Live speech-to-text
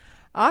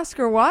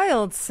Oscar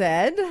Wilde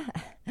said,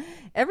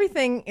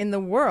 everything in the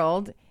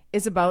world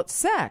is about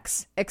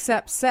sex,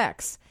 except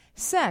sex.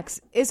 Sex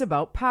is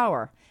about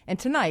power. And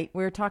tonight,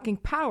 we're talking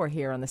power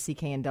here on the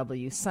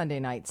CKNW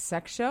Sunday Night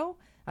Sex Show.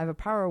 I have a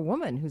power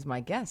woman who's my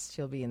guest.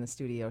 She'll be in the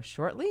studio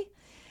shortly.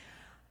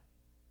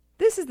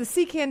 This is the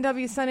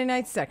CKNW Sunday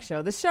Night Sex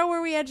Show, the show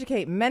where we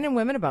educate men and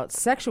women about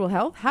sexual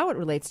health, how it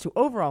relates to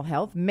overall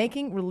health,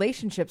 making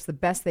relationships the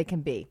best they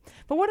can be.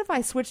 But what if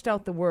I switched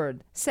out the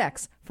word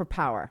sex for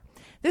power?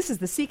 This is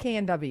the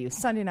CKNW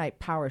Sunday Night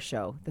Power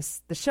Show,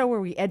 the show where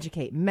we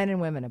educate men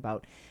and women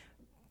about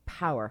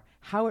power,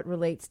 how it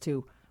relates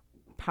to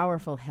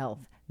powerful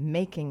health,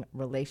 making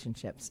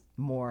relationships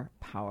more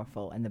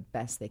powerful and the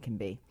best they can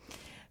be.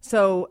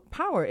 So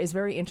power is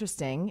very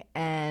interesting,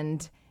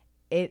 and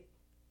it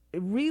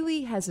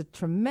really has a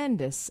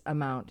tremendous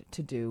amount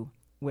to do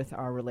with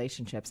our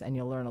relationships, and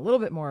you'll learn a little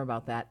bit more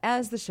about that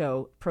as the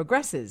show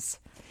progresses.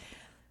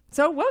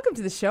 So welcome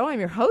to the show. I'm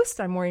your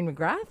host. I'm Maureen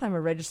McGrath. I'm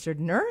a registered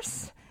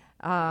nurse.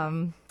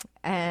 I'm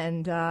a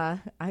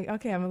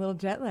little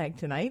jet lagged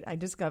tonight. I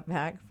just got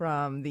back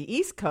from the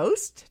East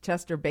Coast,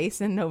 Chester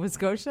Basin, Nova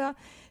Scotia,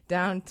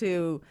 down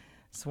to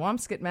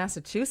Swampscott,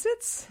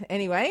 Massachusetts,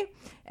 anyway,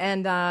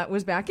 and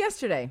was back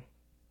yesterday.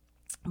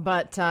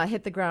 But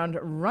hit the ground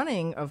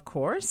running, of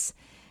course,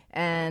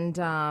 and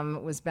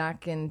was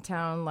back in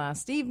town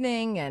last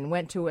evening and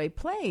went to a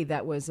play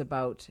that was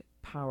about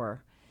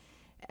power.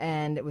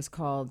 And it was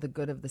called The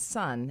Good of the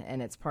Sun,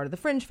 and it's part of the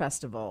Fringe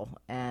Festival.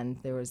 And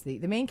there was the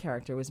main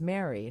character was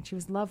Mary, and she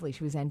was lovely.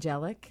 She was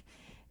angelic,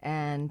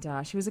 and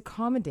she was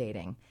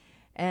accommodating.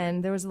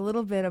 And there was a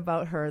little bit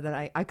about her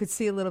that I could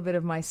see a little bit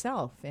of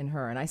myself in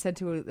her. And I said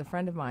to a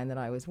friend of mine that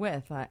I was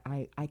with,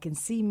 I can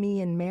see me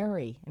in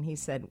Mary. And he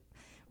said,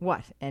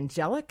 what,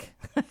 angelic?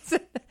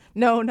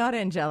 No, not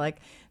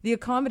angelic. The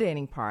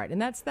accommodating part. And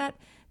that's that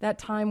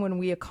time when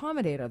we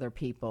accommodate other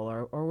people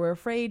or we're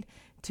afraid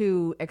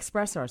to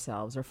express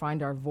ourselves or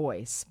find our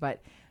voice.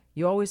 But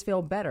you always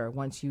feel better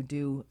once you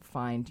do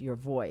find your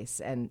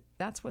voice. And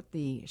that's what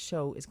the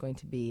show is going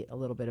to be a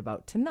little bit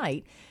about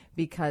tonight,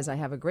 because I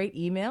have a great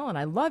email, and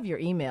I love your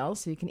emails,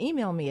 so you can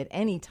email me at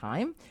any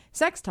time,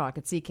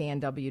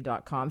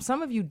 sextalk@cknw.com.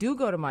 Some of you do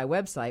go to my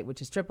website,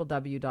 which is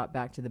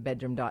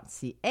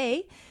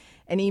www.backtothebedroom.ca,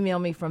 and email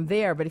me from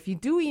there. But if you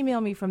do email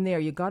me from there,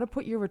 you got to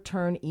put your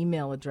return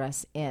email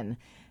address in.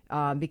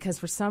 Because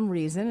for some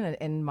reason,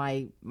 and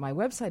my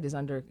website is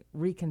under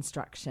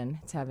reconstruction.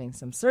 It's having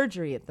some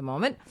surgery at the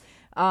moment.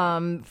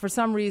 For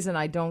some reason,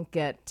 I don't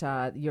get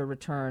your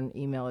return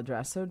email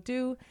address. So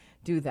do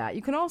that.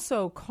 You can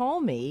also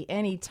call me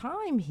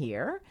anytime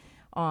here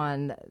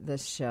on the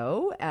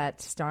show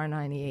at star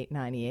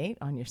 9898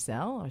 on your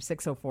cell, or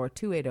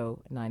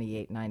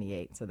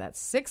 604-280-9898. So that's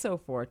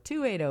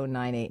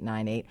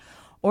 604-280-9898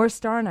 or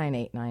star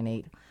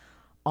 9898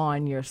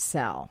 on your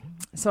cell.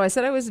 So I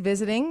said I was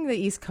visiting the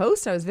East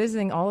Coast. I was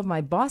visiting all of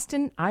my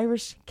Boston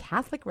Irish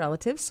Catholic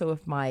relatives. So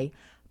if my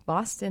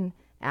Boston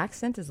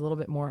accent is a little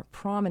bit more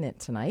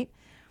prominent tonight,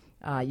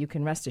 you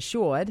can rest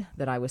assured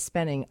that I was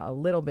spending a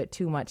little bit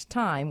too much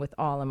time with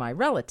all of my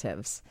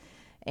relatives.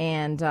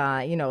 And,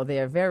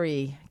 they're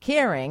very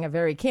caring, a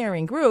very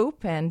caring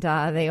group, and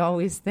they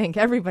always think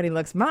everybody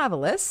looks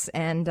marvelous,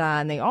 and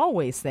they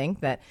always think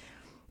that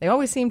they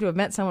always seem to have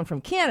met someone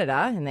from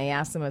Canada, and they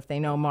ask them if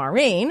they know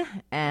Maureen,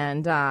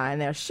 and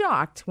they're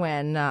shocked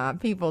when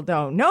people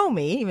don't know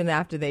me, even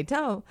after they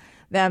tell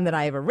them that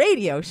I have a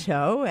radio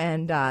show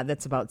and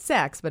that's about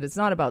sex, but it's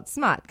not about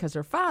smut, because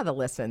her father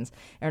listens,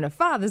 and her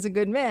father's a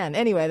good man.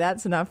 Anyway,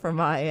 that's enough for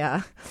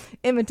my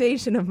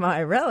imitation of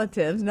my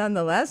relatives,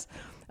 nonetheless.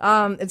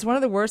 It's one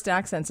of the worst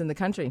accents in the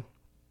country,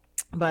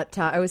 but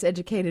I was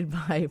educated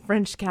by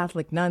French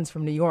Catholic nuns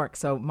from New York,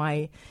 so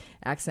my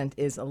accent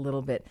is a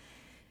little bit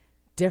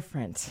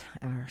different,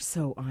 or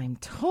so I'm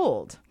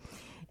told.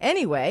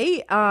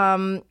 Anyway,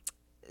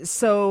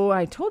 so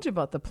I told you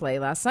about the play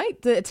last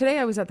night. Today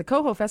I was at the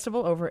Coho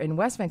Festival over in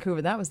West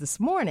Vancouver. That was this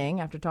morning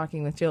after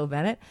talking with Jill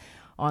Bennett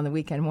on the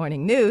Weekend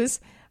Morning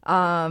News.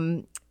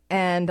 And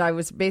I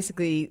was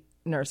basically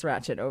Nurse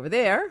Ratchet over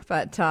there,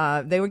 but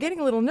they were getting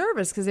a little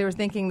nervous because they were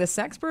thinking the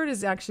sexpert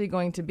is actually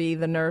going to be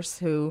the nurse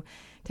who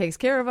takes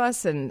care of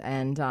us and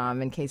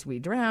in case we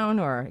drown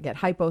or get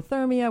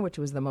hypothermia, which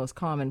was the most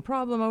common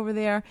problem over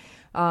there.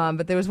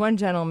 But there was one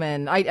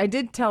gentleman, I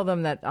did tell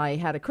them that I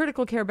had a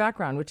critical care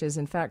background, which is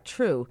in fact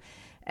true.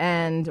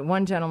 And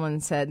one gentleman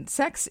said,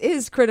 sex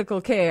is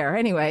critical care.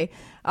 Anyway,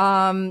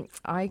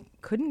 I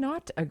could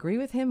not agree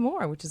with him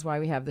more, which is why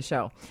we have the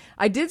show.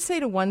 I did say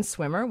to one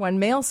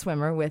male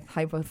swimmer with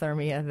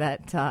hypothermia,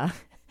 that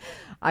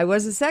I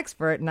was a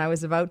sexpert and I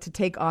was about to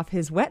take off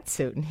his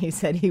wetsuit, and he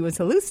said he was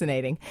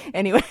hallucinating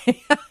anyway,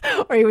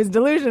 or he was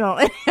delusional.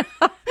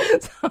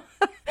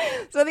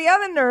 So the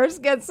other nurse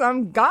gets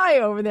some guy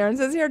over there and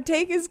says, here,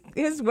 take his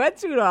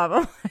wetsuit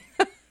off.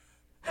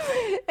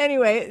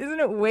 Anyway, isn't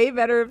it way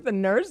better if the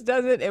nurse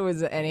does it? It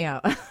was,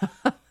 anyhow.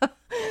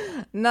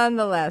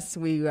 Nonetheless,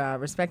 we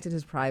respected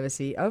his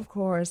privacy, of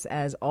course,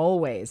 as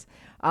always.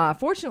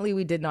 Fortunately,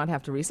 we did not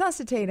have to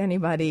resuscitate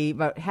anybody,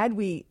 but had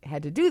we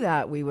had to do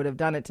that, we would have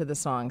done it to the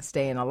song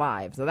Staying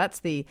Alive. So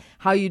that's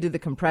how you do the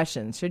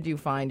compressions, should you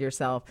find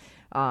yourself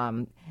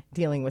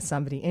dealing with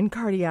somebody in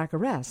cardiac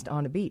arrest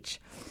on a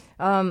beach.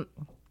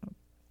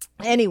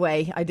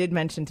 Anyway, I did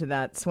mention to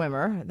that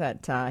swimmer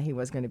that he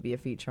was going to be a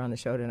feature on the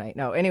show tonight.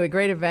 No, anyway,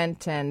 great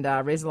event and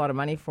raised a lot of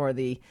money for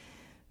the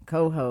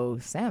coho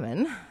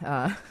salmon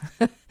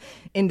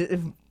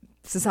in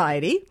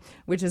society,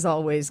 which is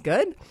always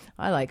good.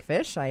 I like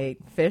fish. I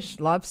ate fish,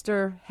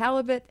 lobster,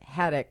 halibut,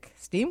 haddock,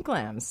 steamed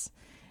clams,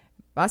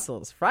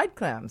 mussels, fried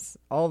clams,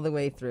 all the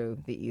way through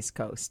the East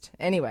Coast.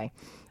 Anyway,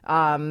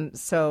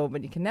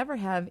 but you can never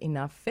have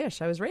enough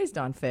fish. I was raised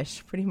on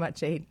fish, pretty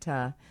much ate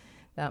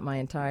that my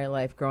entire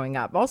life growing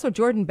up. Also,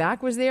 Jordan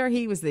Back was there.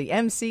 He was the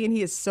MC, and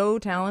he is so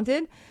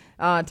talented.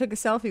 Took a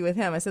selfie with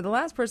him. I said, the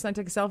last person I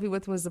took a selfie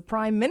with was the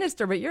Prime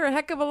Minister, but you're a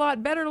heck of a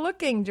lot better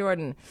looking,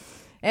 Jordan.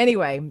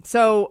 Anyway,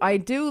 so I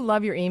do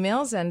love your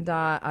emails, and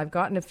I've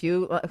gotten a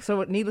few.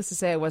 So needless to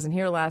say, I wasn't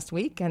here last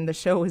week, and the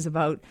show was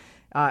about,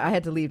 I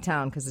had to leave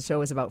town because the show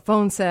was about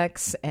phone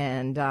sex,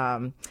 and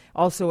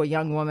also a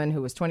young woman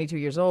who was 22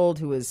 years old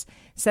who was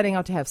setting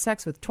out to have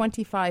sex with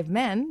 25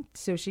 men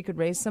so she could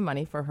raise some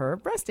money for her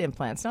breast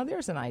implants. Now,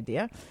 there's an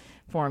idea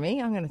for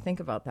me. I'm going to think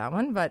about that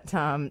one. But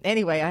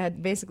anyway, I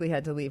had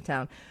to leave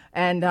town.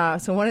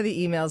 And so one of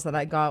the emails that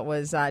I got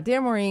was,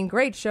 Dear Maureen,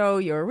 great show.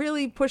 You're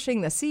really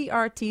pushing the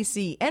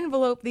CRTC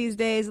envelope these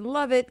days.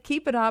 Love it.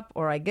 Keep it up.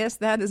 Or I guess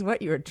that is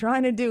what you're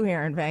trying to do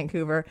here in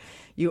Vancouver.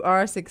 You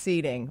are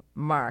succeeding.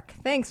 Mark.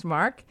 Thanks,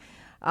 Mark.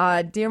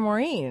 Dear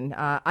Maureen,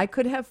 I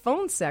could have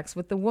phone sex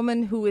with the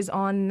woman who is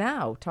on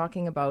now,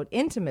 talking about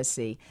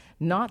intimacy,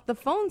 not the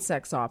phone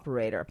sex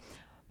operator.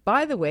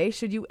 By the way,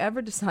 should you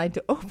ever decide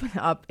to open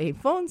up a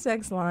phone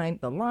sex line,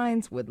 the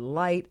lines would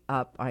light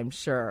up, I'm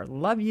sure.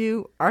 Love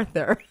you,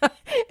 Arthur.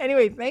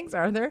 Anyway, thanks,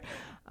 Arthur.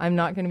 I'm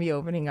not going to be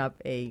opening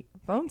up a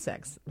phone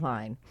sex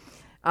line.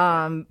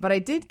 But I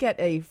did get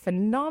a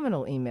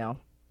phenomenal email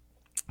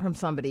from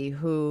somebody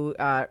who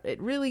it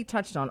really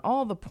touched on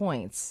all the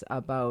points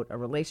about a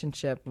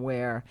relationship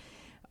where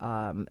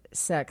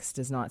sex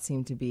does not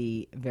seem to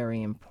be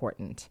very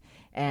important.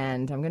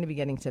 And I'm going to be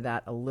getting to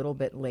that a little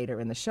bit later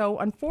in the show.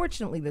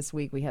 Unfortunately, this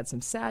week we had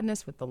some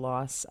sadness with the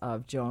loss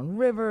of Joan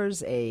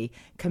Rivers, a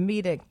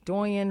comedic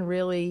doyen,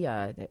 really,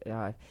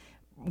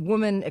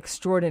 woman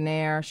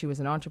extraordinaire. She was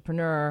an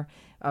entrepreneur,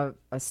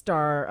 a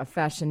star, a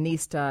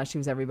fashionista. She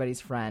was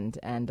everybody's friend.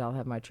 And I'll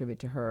have my tribute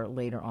to her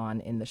later on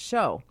in the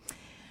show.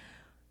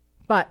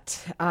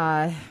 But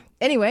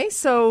anyway,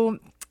 so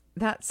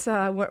that's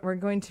what we're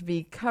going to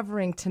be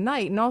covering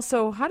tonight. And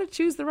also how to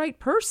choose the right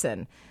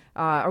person.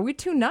 Are we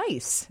too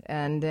nice?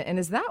 And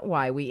is that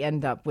why we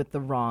end up with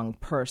the wrong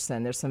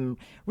person? There's some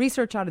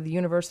research out of the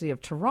University of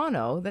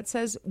Toronto that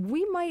says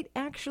we might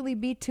actually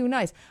be too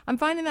nice. I'm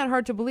finding that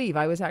hard to believe.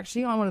 I was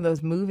actually on one of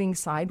those moving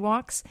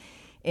sidewalks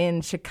in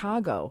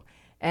Chicago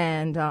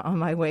and on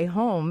my way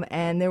home,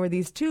 and there were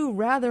these two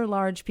rather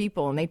large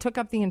people, and they took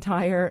up the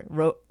entire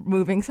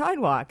moving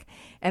sidewalk.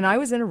 And I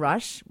was in a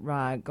rush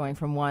going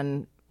from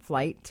one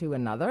flight to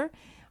another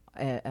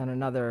and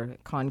another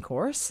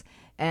concourse.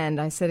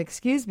 And I said,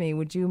 excuse me,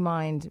 would you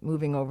mind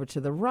moving over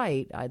to the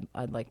right?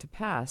 I'd like to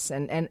pass.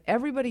 And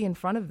everybody in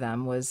front of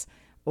them was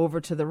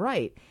over to the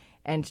right.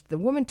 And the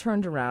woman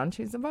turned around.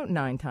 She's about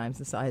 9 times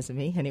the size of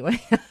me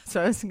anyway.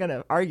 So I was going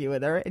to argue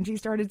with her. And she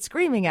started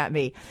screaming at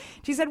me.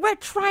 She said, we're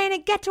trying to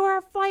get to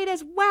our flight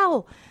as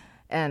well.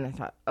 And I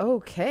thought,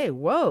 okay,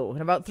 whoa.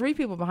 And about 3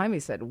 people behind me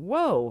said,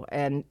 whoa.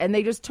 And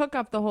they just took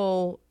up the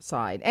whole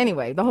side.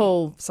 Anyway, the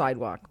whole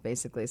sidewalk,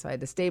 basically. So I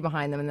had to stay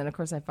behind them. And then, of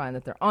course, I find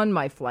that they're on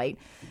my flight.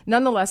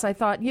 Nonetheless, I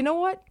thought, you know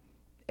what?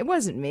 It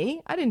wasn't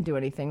me. I didn't do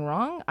anything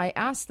wrong. I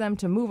asked them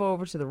to move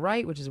over to the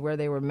right, which is where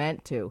they were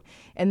meant to.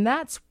 And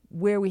that's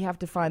where we have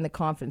to find the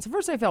confidence. At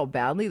first, I felt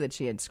badly that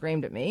she had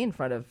screamed at me in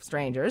front of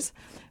strangers.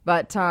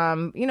 But,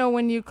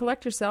 when you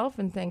collect yourself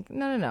and think,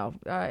 no,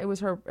 it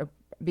was her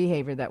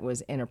behavior that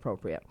was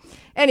inappropriate.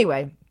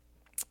 Anyway,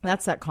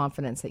 that's that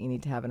confidence that you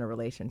need to have in a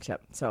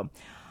relationship. So,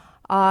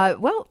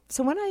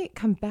 so when I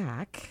come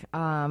back,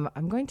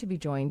 I'm going to be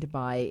joined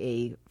by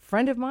a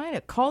friend of mine,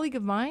 a colleague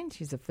of mine.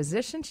 She's a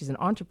physician. She's an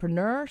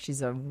entrepreneur.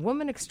 She's a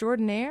woman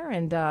extraordinaire,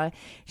 and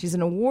she's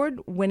an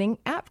award-winning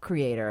app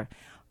creator.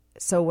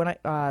 So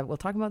we'll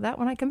talk about that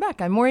when I come back.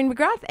 I'm Maureen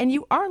McGrath, and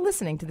you are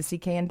listening to the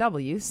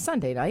CKNW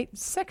Sunday Night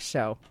Sex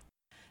Show.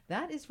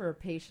 That is for a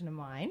patient of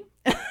mine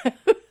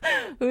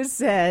who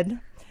said,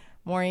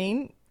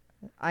 Maureen,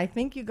 I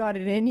think you got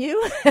it in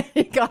you.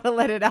 You got to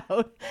let it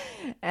out.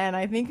 And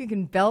I think you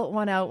can belt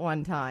one out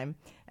one time.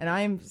 And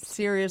I am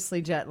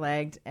seriously jet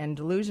lagged and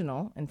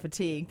delusional and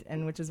fatigued,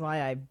 and which is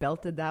why I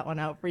belted that one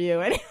out for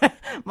you. Anyway,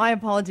 my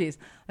apologies.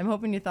 I'm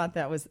hoping you thought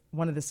that was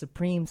one of the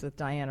Supremes with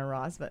Diana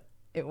Ross, but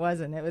it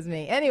wasn't. It was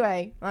me.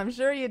 Anyway, I'm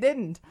sure you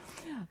didn't.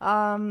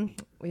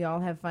 We all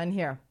have fun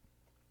here.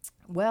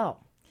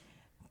 Well,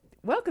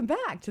 welcome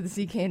back to the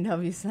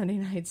CKNW Sunday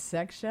Night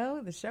Sex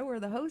Show, the show where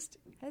the host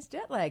has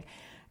jet lag.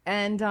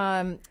 And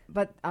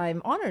but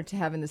I'm honored to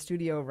have in the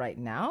studio right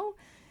now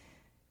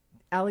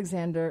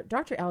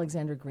Dr.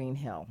 Alexandra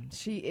Greenhill.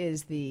 She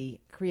is the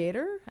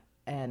creator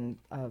and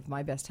of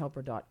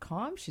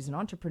mybesthelper.com. She's an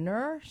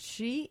entrepreneur.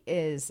 She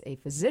is a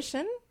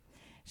physician.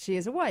 She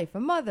is a wife, a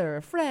mother,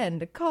 a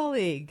friend, a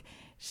colleague.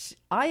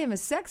 I am a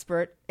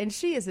sexpert, and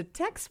she is a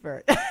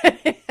techspert.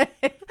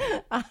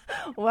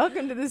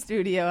 Welcome to the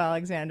studio,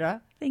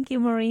 Alexandra. Thank you,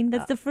 Maureen.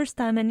 That's the first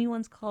time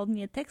anyone's called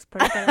me a techspert,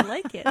 but I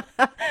like it.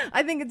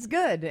 I think it's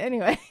good.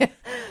 Anyway,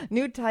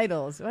 new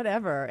titles,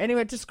 whatever.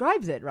 Anyway, it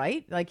describes it,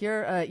 right? Like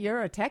you're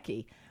a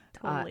techie.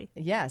 Totally.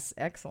 Yes,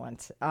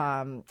 excellent.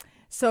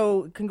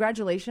 So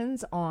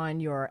congratulations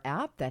on your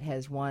app that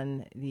has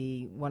won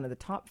one of the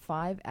top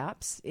 5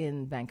 apps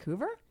in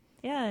Vancouver.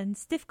 Yeah, and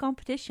stiff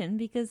competition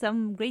because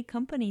great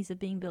companies are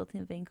being built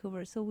in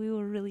Vancouver, so we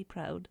were really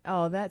proud.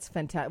 Oh, that's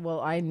fantastic. Well,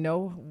 I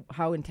know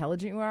how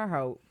intelligent you are,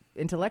 how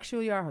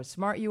intellectual you are, how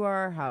smart you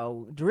are,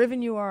 how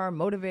driven you are,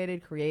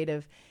 motivated,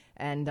 creative.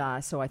 And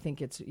so I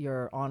think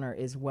your honor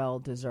is well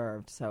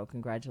deserved. So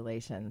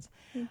congratulations.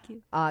 Thank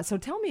you. So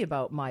tell me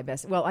about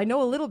I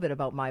know a little bit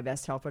about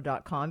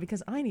mybesthelper.com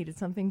because I needed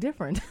something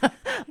different.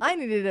 I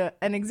needed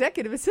an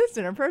executive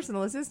assistant or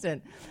personal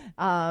assistant.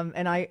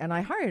 And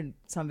I hired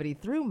somebody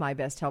through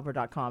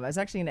mybesthelper.com. I was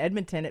actually in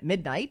Edmonton at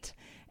midnight,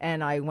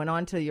 and I went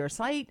onto your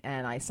site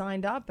and I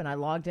signed up and I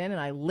logged in and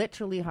I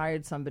literally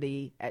hired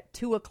somebody at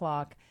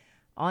 2:00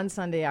 on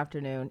Sunday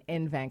afternoon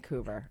in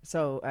Vancouver.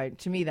 So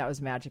to me, that was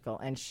magical,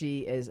 and she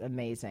is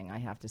amazing, I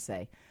have to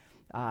say.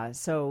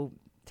 So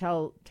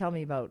tell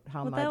me about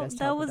how mybesthelper.com.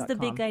 That was the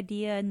big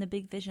idea and the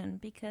big vision,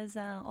 because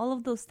all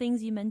of those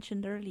things you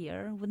mentioned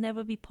earlier would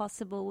never be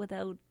possible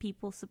without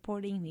people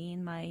supporting me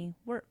in my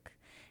work.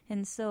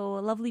 And so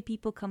lovely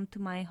people come to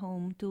my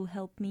home to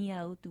help me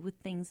out with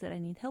things that I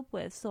need help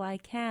with, so I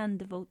can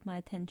devote my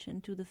attention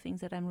to the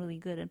things that I'm really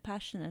good and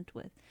passionate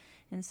with.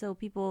 And so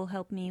people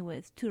help me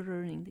with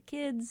tutoring the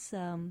kids,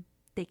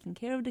 taking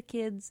care of the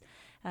kids,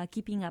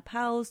 keeping up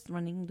house,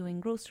 doing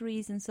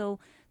groceries. And so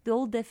the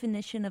old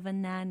definition of a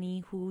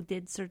nanny who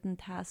did certain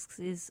tasks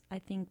is, I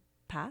think,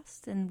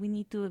 past. And we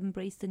need to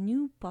embrace the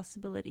new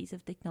possibilities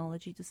of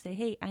technology to say,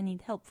 hey, I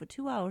need help for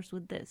 2 hours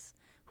with this.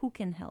 Who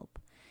can help?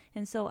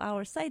 And so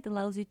our site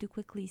allows you to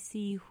quickly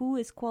see who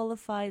is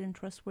qualified and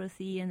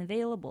trustworthy and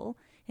available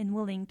and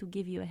willing to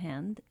give you a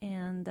hand,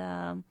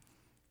 and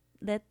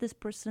let this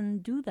person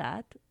do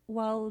that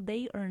while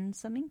they earn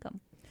some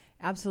income.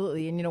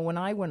 Absolutely. And, when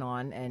I went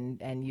on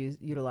and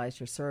utilized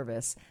your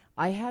service,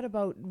 I had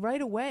about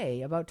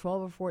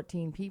 12 or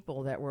 14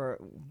 people that were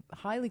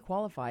highly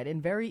qualified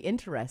and very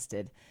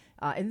interested.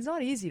 And it's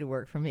not easy to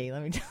work for me,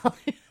 let me tell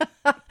you,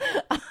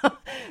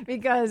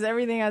 because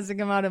everything has to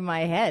come out of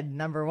my head,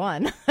 number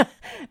one.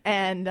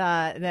 And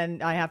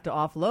then I have to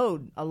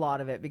offload a lot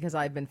of it because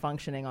I've been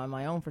functioning on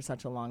my own for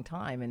such a long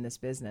time in this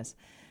business.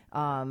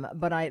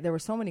 But there were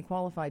so many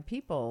qualified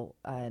people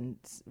and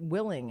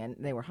willing, and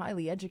they were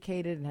highly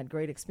educated and had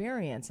great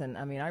experience. And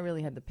I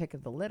really had the pick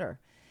of the litter.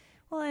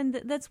 Well, and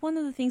that's one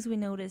of the things we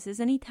notice is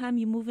anytime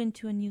you move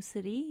into a new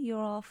city, you're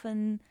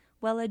often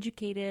well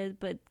educated,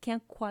 but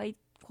can't quite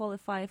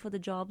qualify for the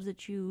jobs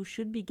that you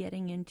should be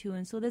getting into.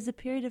 And so there's a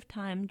period of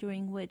time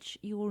during which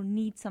you will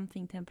need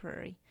something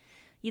temporary,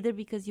 either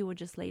because you were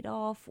just laid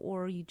off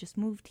or you just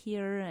moved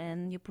here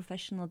and your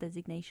professional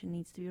designation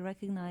needs to be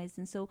recognized.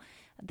 And so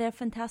they're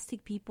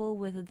fantastic people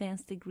with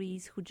advanced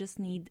degrees who just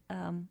need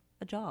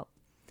a job.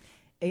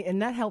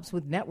 And that helps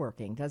with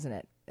networking, doesn't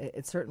it?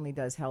 It certainly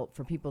does help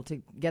for people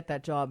to get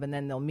that job, and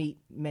then they'll meet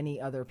many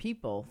other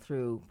people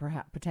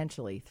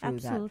potentially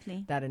through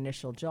that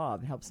initial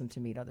job. It helps them to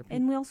meet other people.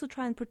 And we also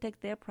try and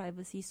protect their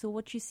privacy. So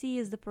what you see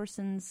is the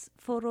person's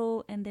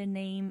photo and their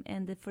name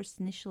and the first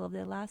initial of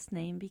their last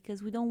name,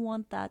 because we don't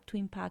want that to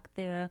impact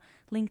their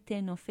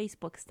LinkedIn or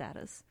Facebook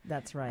status.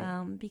 That's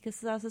right.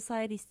 Because our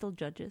society still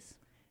judges.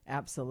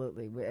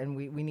 Absolutely. And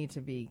we need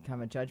to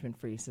become a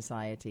judgment-free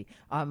society.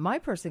 My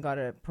person got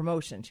a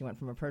promotion. She went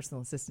from a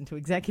personal assistant to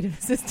executive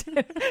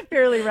assistant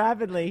fairly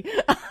rapidly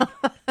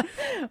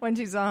when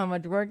she saw how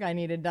much work I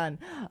needed done,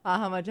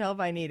 how much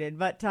help I needed.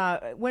 But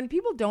when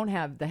people don't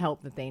have the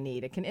help that they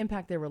need, it can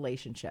impact their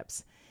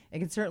relationships. It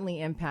can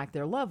certainly impact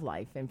their love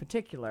life in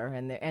particular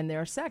and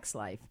their sex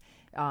life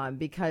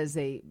because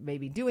they may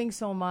be doing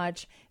so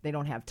much. They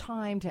don't have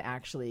time to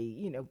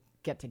actually,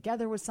 get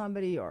together with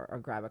somebody or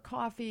grab a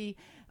coffee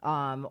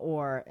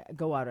or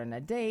go out on a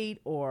date,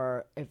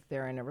 or if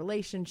they're in a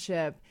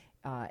relationship,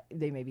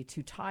 they may be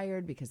too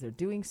tired because they're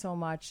doing so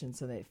much, and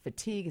so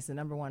fatigue is the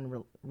number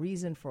one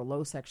reason for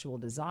low sexual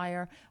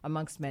desire,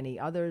 amongst many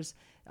others.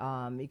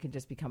 You can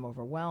just become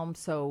overwhelmed.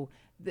 So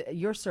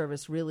your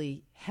service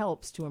really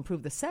helps to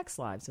improve the sex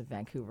lives of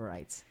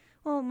Vancouverites.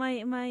 Well,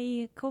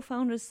 my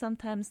co-founders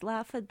sometimes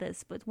laugh at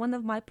this, but one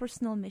of my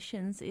personal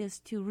missions is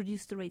to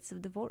reduce the rates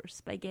of divorce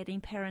by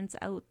getting parents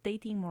out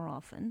dating more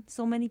often.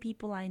 So many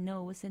people I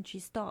know essentially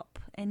stop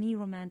any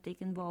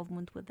romantic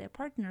involvement with their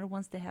partner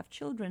once they have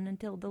children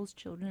until those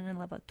children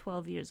are about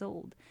 12 years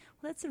old.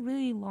 Well, that's a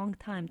really long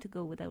time to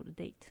go without a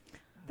date.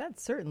 That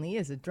certainly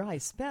is a dry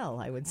spell,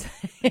 I would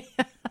say.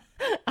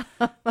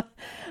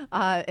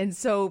 And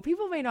so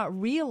people may not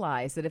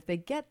realize that if they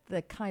get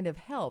the kind of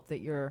help that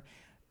you're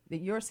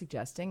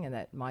suggesting and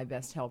that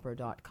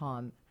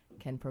mybesthelper.com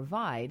can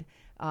provide,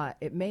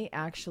 it may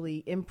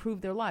actually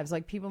improve their lives.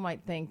 Like people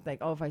might think like,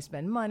 oh, if I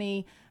spend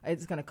money,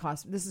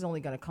 this is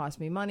only going to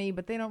cost me money,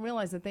 but they don't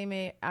realize that they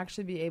may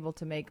actually be able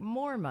to make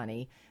more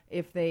money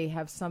if they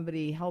have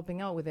somebody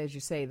helping out with, as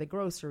you say, the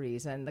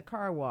groceries and the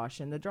car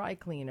wash and the dry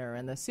cleaner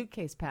and the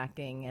suitcase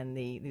packing and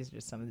these are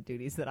just some of the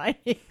duties that I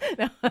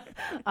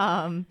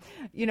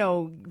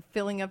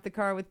filling up the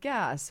car with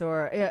gas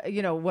or,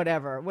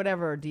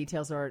 whatever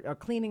details or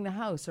cleaning the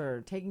house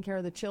or taking care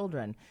of the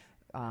children.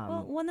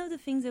 Well, one of the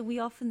things that we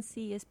often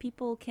see is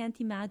people can't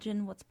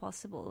imagine what's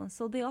possible. And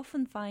so they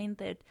often find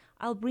that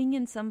I'll bring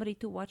in somebody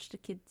to watch the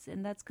kids,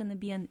 and that's going to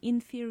be an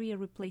inferior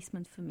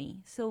replacement for me.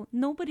 So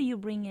nobody you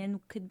bring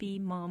in could be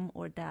mom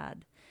or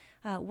dad.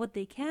 What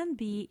they can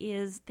be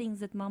is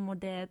things that mom or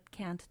dad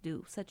can't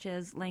do, such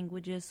as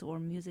languages or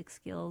music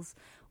skills,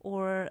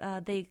 or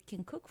they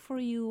can cook for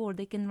you, or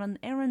they can run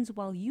errands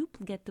while you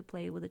get to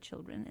play with the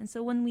children. And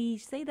so when we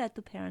say that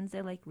to parents,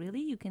 they're like,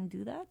 really? You can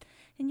do that?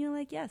 And you're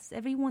like, yes,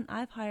 everyone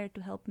I've hired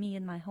to help me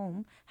in my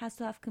home has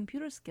to have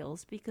computer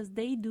skills because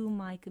they do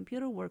my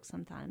computer work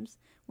sometimes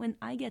when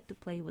I get to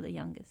play with the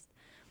youngest.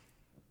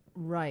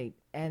 Right.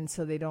 And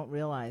so they don't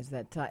realize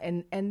that.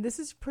 And this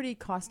is pretty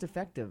cost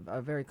effective,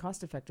 a very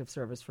cost effective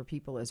service for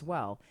people as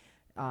well.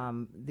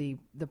 The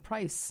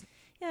price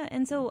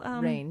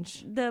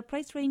range. The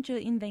price range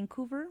in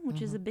Vancouver,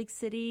 which is a big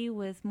city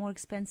with more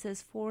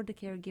expenses for the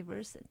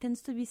caregivers,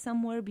 tends to be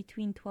somewhere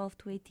between $12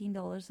 to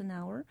 $18 an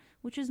hour,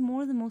 which is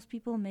more than most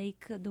people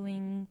make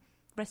doing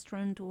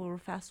restaurant or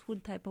fast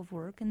food type of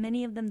work. And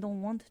many of them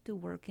don't want to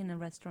work in a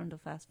restaurant or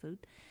fast food.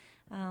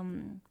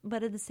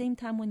 But at the same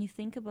time, when you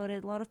think about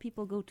it, a lot of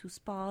people go to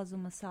spas or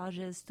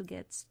massages to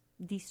get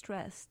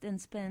de-stressed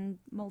and spend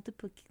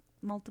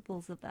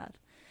multiples of that.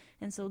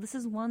 And so this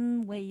is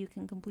one way you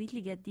can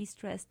completely get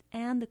de-stressed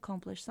and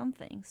accomplish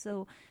something.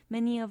 So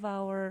many of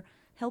our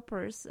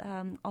helpers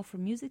offer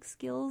music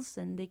skills,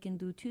 and they can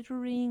do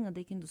tutoring or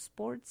they can do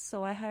sports.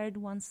 So I hired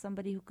once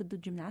somebody who could do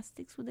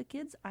gymnastics with the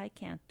kids. I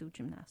can't do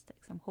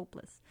gymnastics. I'm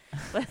hopeless.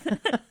 But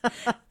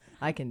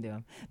I can do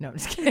them. No, I'm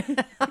just kidding.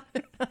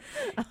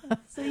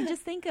 So you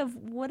just think of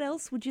what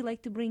else would you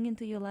like to bring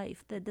into your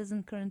life that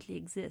doesn't currently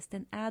exist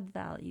and add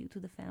value to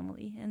the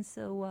family. And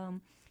so,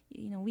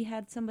 we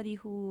had somebody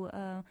who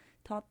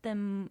taught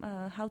them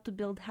how to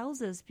build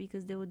houses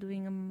because they were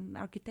doing an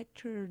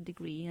architecture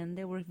degree and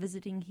they were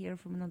visiting here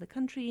from another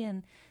country,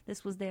 and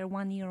this was their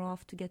 1 year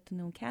off to get to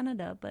know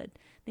Canada, but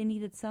they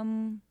needed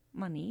some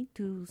money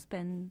to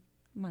spend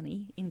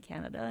money in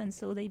Canada, and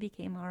so they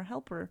became our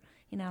helper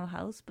in our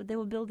house, but they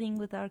were building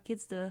with our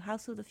kids the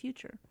house of the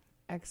future.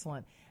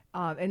 Excellent.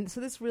 And so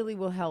this really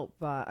will help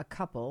a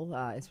couple,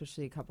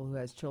 especially a couple who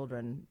has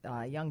children,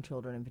 young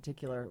children in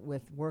particular,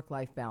 with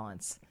work-life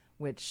balance,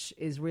 which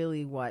is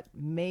really what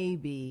may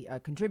be a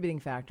contributing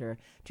factor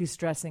to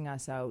stressing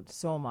us out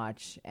so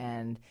much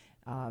and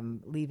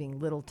leaving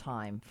little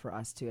time for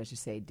us to, as you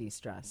say,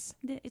 de-stress.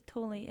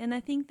 Totally. And I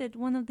think that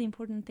one of the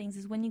important things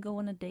is when you go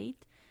on a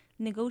date,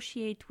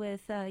 negotiate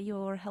with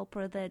your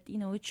helper that,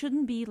 it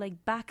shouldn't be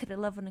like back at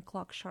 11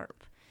 o'clock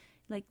sharp.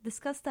 Like,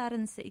 discuss that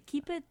and say,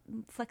 keep it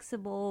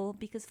flexible,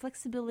 because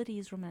flexibility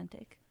is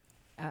romantic.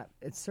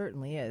 It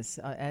certainly is,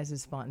 as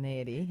is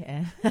spontaneity.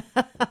 And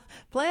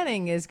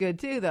planning is good,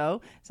 too,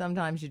 though.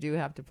 Sometimes you do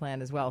have to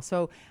plan as well.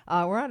 So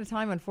we're out of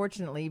time,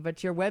 unfortunately,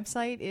 but your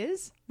website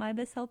is?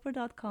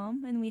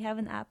 mybesthelper.com, and we have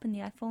an app in the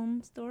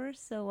iPhone store.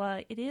 So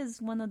it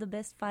is one of the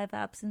best 5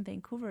 apps in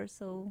Vancouver,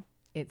 so...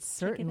 It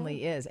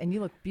certainly is. And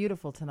you look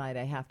beautiful tonight,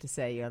 I have to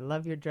say. I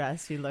love your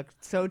dress. You look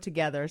so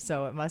together,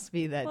 so it must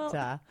be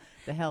that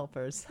the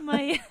helpers.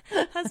 My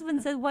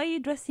husband said, why are you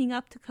dressing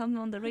up to come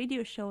on the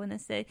radio show? And I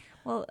say,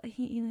 well,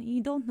 you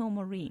don't know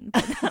Maureen,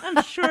 but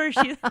I'm sure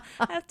I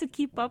have to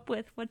keep up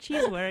with what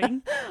she's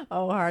wearing.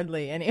 Oh,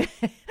 hardly. Anyway,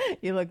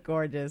 you look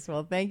gorgeous.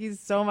 Well, thank you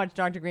so much,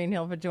 Dr.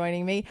 Greenhill, for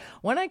joining me.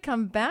 When I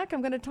come back,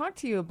 I'm going to talk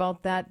to you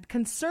about that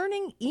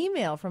concerning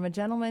email from a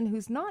gentleman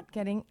who's not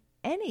getting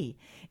any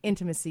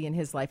intimacy in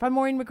his life. I'm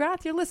Maureen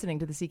McGrath. You're listening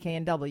to the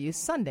CKNW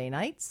Sunday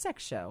Night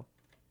Sex Show.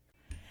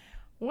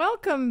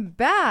 Welcome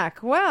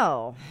back.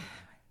 Well,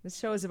 this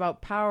show is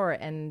about power,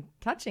 and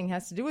touching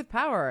has to do with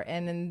power.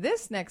 And in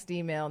this next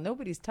email,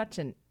 nobody's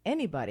touching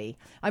anybody.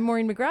 I'm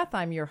Maureen McGrath.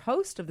 I'm your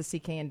host of the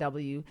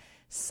CKNW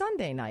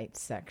Sunday Night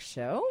Sex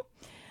Show.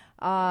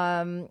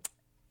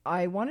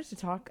 I wanted to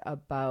talk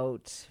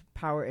about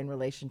power in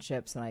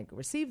relationships, and I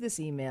received this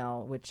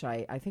email, which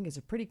I think is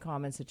a pretty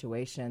common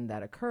situation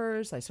that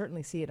occurs. I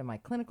certainly see it in my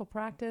clinical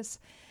practice.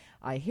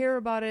 I hear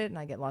about it, and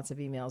I get lots of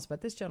emails,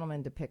 but this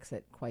gentleman depicts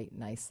it quite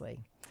nicely.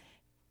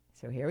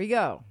 So here we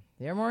go.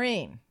 Dear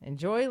Maureen,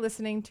 enjoy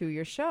listening to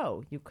your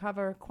show. You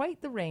cover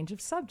quite the range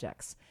of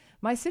subjects.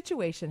 My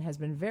situation has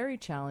been very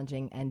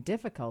challenging and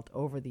difficult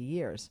over the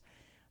years.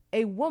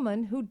 A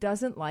woman who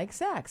doesn't like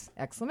sex! !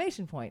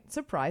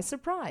 Surprise,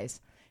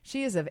 surprise.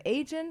 She is of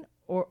Asian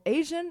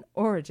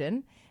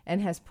origin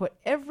and has put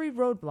every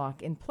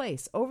roadblock in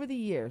place over the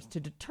years to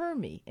deter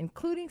me,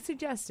 including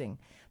suggesting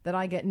that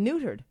I get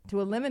neutered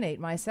to eliminate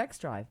my sex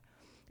drive.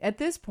 At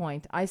this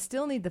point, I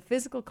still need the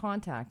physical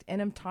contact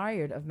and am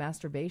tired of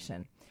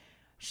masturbation.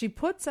 She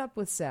puts up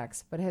with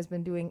sex, but has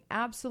been doing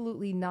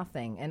absolutely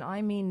nothing, and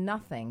I mean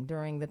nothing,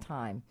 during the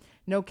time.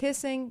 No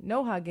kissing,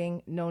 no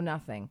hugging, no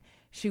nothing.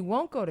 She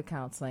won't go to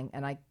counseling,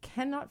 and I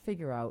cannot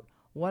figure out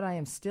what I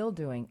am still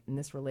doing in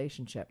this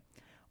relationship.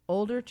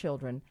 Older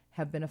children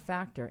have been a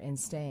factor in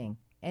staying.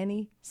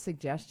 Any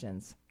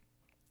suggestions?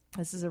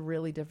 This is a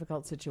really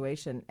difficult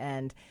situation,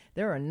 and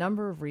there are a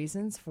number of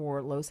reasons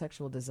for low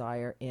sexual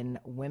desire in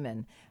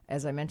women.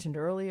 As I mentioned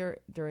earlier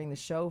during the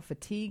show,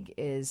 fatigue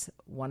is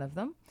one of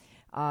them.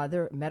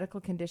 Their medical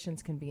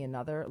conditions can be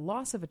another.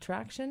 Loss of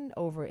attraction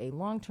over a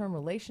long-term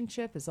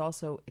relationship is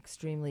also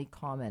extremely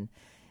common.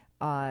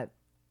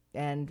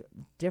 And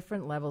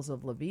different levels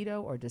of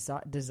libido or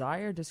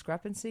desire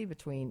discrepancy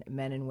between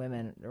men and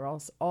women are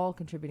all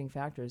contributing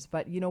factors.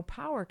 But,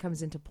 power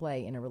comes into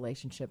play in a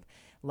relationship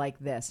like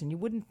this, and you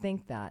wouldn't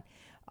think that.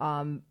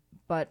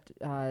 But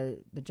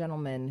the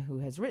gentleman who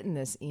has written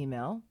this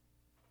email,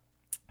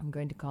 I'm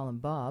going to call him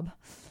Bob,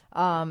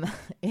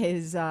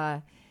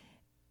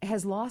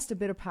 has lost a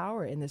bit of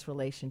power in this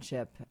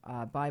relationship,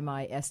 by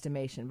my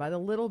estimation, by the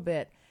little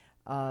bit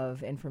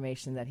of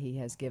information that he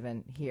has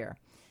given here,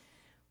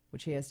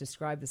 which he has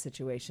described the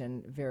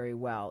situation very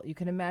well. You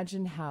can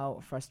imagine how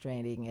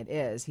frustrating it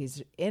is.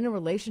 He's in a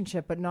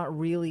relationship, but not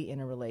really in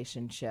a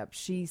relationship.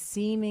 She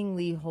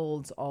seemingly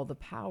holds all the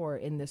power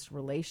in this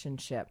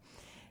relationship.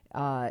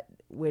 I'd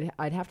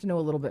have to know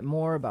a little bit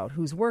more about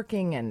who's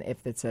working and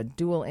if it's a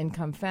dual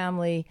income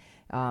family,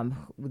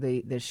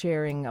 the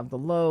sharing of the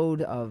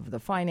load of the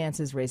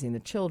finances, raising the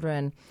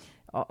children,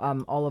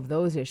 all of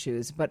those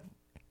issues. But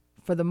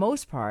for the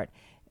most part,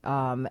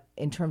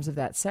 in terms of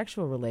that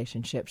sexual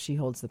relationship, she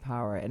holds the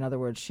power. In other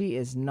words, she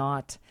is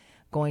not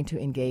going to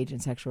engage in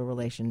sexual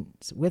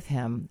relations with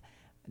him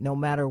no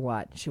matter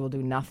what. She will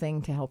do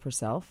nothing to help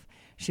herself.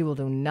 She will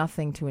do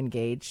nothing to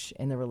engage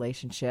in the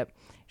relationship.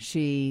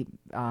 She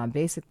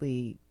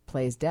basically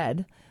plays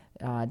dead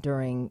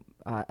during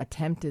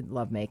attempted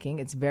lovemaking.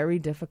 It's very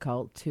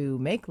difficult to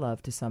make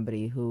love to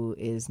somebody who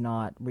is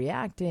not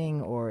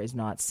reacting or is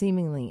not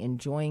seemingly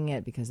enjoying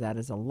it, because that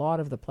is a lot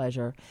of the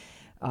pleasure.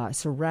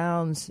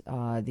 Surrounds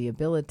the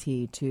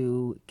ability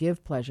to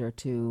give pleasure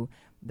to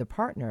the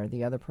partner,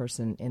 the other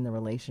person in the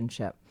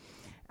relationship.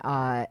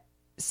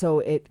 So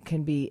it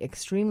can be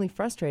extremely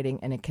frustrating,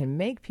 and it can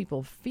make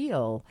people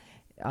feel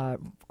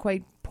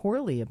quite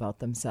poorly about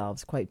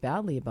themselves, quite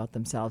badly about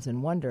themselves,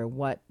 and wonder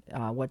what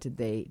did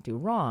they do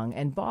wrong.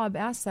 And Bob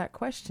asks that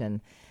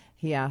question.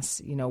 He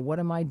asks, what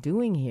am I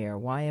doing here?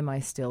 Why am I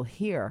still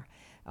here?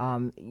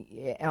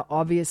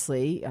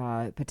 Obviously,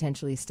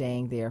 potentially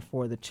staying there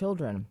for the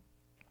children.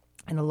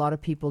 And a lot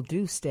of people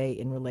do stay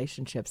in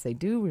relationships. They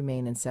do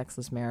remain in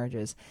sexless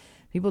marriages.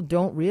 People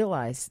don't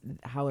realize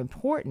how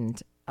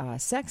important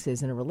sex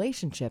is in a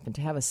relationship, and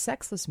to have a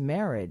sexless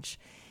marriage,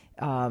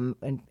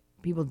 and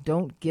people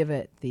don't give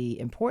it the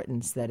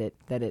importance that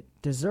it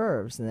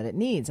deserves and that it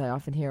needs. I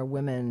often hear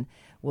women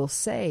will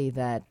say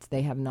that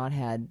they have not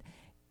had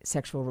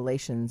sexual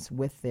relations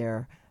with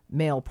their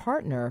male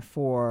partner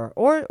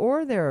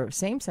or their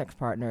same-sex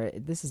partner.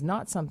 This is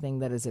not something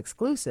that is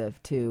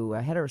exclusive to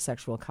a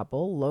heterosexual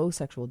couple. Low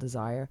sexual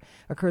desire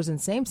occurs in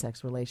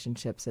same-sex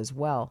relationships as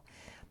well.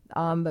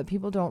 But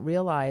people don't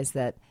realize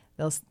that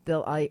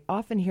I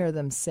often hear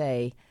them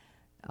say,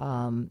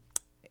 I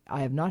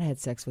have not had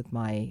sex with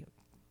my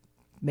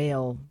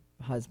male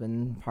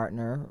husband,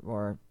 partner,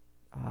 or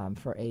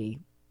for 8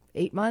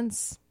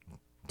 months,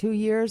 2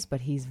 years, but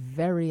he's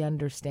very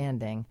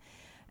understanding.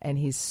 And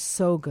he's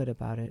so good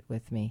about it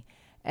with me.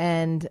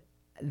 And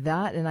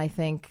I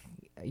think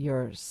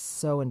you're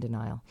so in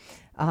denial.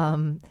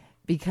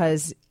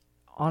 Because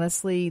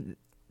honestly,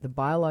 the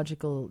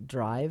biological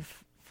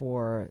drive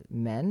for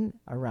men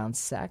around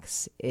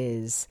sex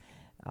is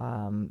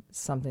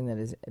something that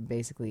is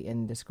basically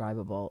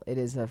indescribable. It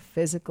is a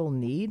physical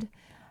need.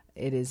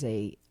 It is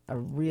a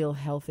real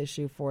health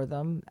issue for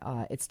them.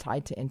 It's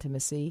tied to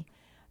intimacy.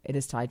 It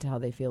is tied to how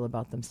they feel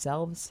about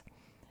themselves.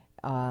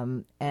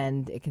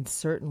 And it can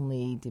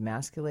certainly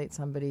demasculate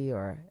somebody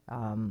or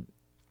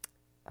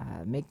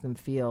make them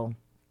feel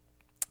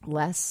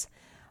less.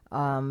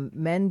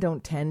 Men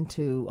don't tend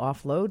to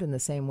offload in the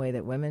same way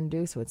that women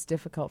do, so it's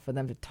difficult for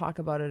them to talk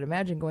about it.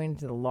 Imagine going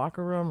to the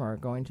locker room or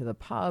going to the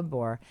pub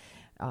or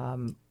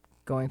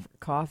going for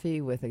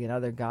coffee with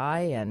another guy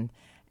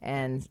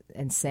and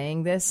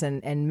saying this.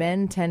 And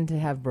men tend to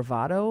have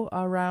bravado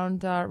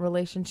around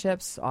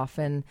relationships.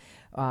 Often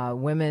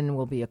women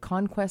will be a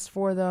conquest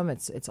for them.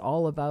 It's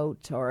all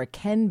about, or it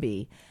can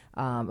be,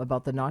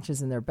 about the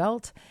notches in their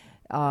belt.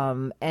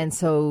 And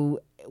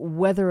so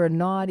whether or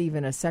not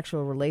even a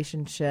sexual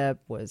relationship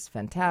was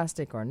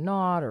fantastic or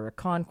not, or a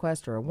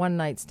conquest or a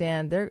one-night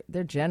stand,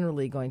 they're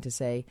generally going to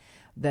say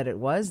that it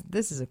was.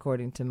 This is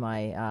according to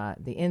my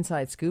the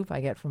inside scoop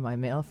I get from my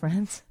male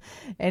friends.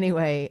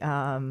 Anyway,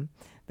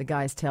 the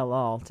guys tell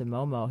all to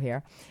Momo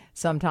here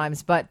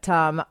sometimes. But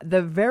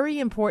the very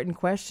important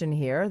question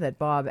here that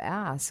Bob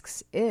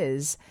asks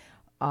is,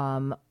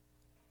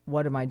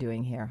 what am I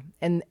doing here?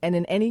 And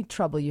in any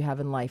trouble you have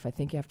in life, I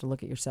think you have to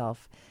look at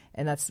yourself.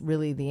 And that's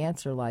really the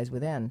answer lies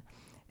within.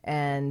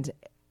 And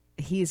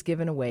he's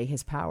given away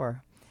his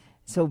power.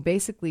 So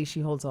basically,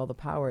 she holds all the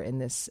power in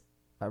this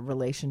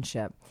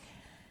relationship.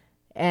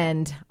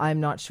 And I'm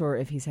not sure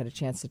if he's had a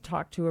chance to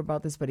talk to her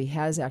about this, but he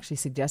has actually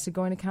suggested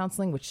going to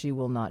counseling, which she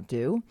will not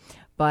do.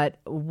 But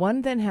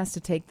one then has to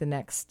take the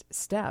next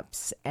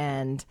steps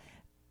and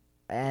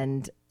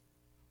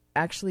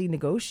actually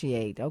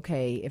negotiate.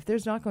 Okay, if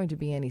there's not going to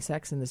be any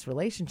sex in this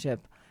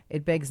relationship,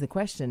 it begs the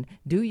question,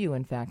 do you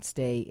in fact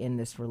stay in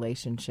this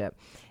relationship?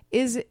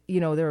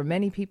 There are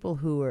many people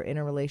who are in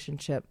a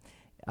relationship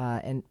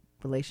and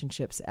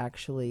relationships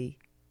actually,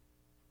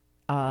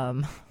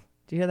 do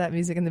you hear that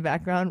music in the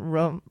background,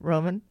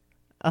 Roman?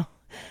 Oh,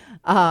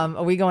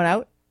 are we going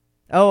out?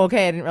 Oh,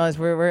 okay. I didn't realize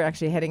we're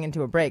actually heading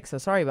into a break, so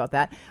sorry about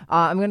that.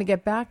 I'm going to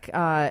get back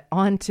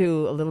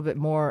onto a little bit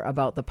more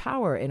about the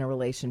power in a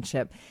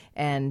relationship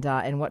and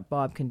what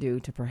Bob can do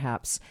to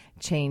perhaps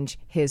change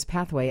his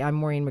pathway. I'm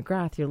Maureen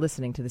McGrath. You're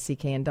listening to the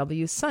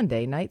CKNW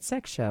Sunday Night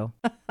Sex Show.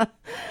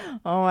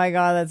 Oh my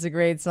God, that's a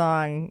great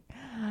song.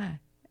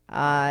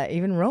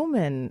 Even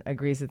Roman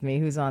agrees with me,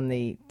 who's on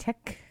the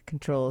tech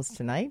controls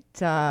tonight.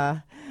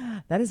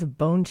 That is a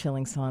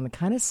bone-chilling song, the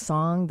kind of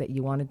song that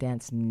you want to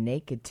dance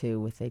naked to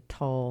with a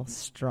tall,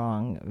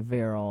 strong,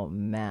 virile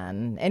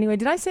man. Anyway,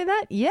 did I say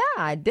that? Yeah,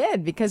 I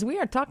did, because we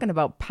are talking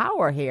about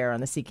power here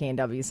on the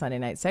CKNW Sunday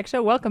Night Sex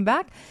Show. Welcome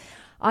back.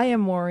 I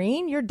am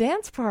Maureen, your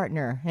dance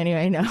partner.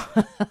 Anyway, no.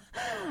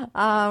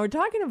 We're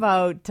talking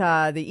about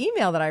the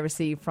email that I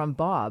received from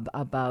Bob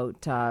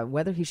about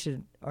whether he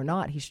should or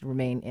not he should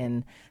remain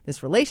in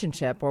this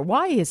relationship, or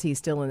why is he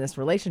still in this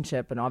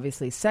relationship, and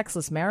obviously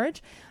sexless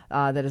marriage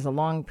that is a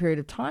long period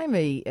of time,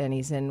 and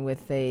he's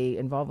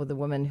involved with a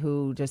woman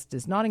who just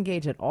does not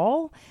engage at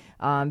all,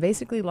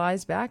 basically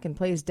lies back and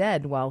plays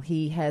dead while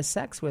he has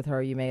sex with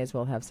her. You may as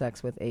well have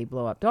sex with a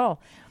blow-up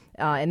doll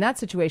in that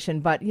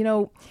situation. But,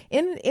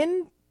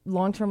 in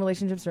long-term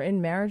relationships or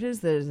in marriages,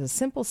 there's a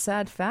simple,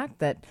 sad fact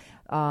that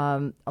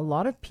a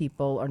lot of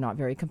people are not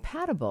very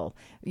compatible.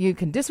 You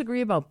can disagree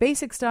about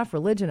basic stuff,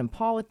 religion and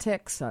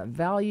politics,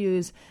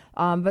 values,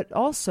 but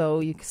also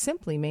you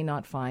simply may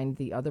not find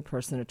the other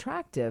person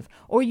attractive,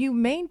 or you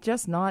may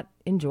just not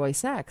enjoy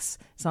sex.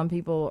 Some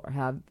people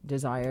have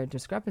desire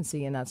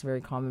discrepancy, and that's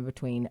very common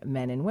between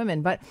men and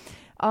women. But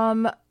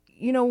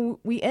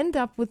we end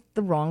up with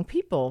the wrong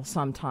people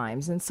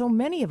sometimes. And so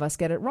many of us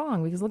get it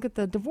wrong, because look at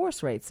the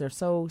divorce rates. They're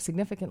so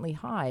significantly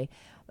high,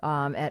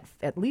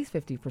 at least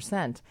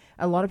 50%.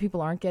 A lot of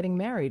people aren't getting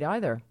married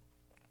either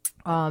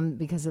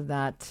because of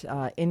that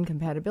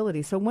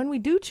incompatibility. So when we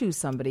do choose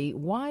somebody,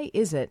 why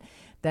is it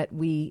that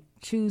we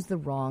choose the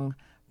wrong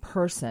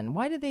person?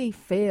 Why do they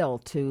fail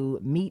to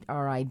meet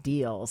our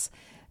ideals?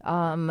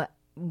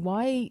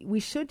 Why we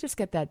should just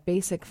get that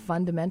basic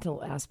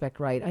fundamental aspect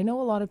right. I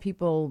know a lot of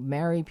people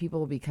marry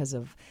people because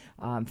of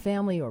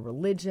family or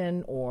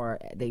religion, or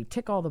they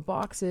tick all the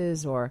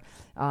boxes, or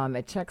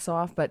it checks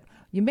off. But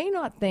you may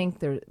not think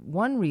there's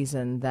one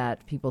reason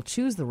that people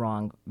choose the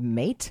wrong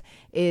mate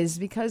is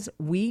because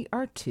we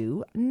are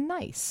too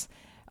nice.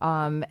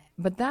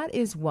 But that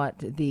is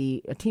what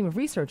a team of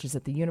researchers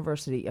at the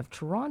University of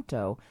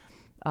Toronto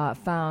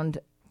found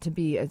to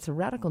be. It's a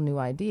radical new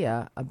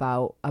idea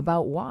about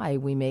why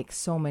we make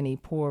so many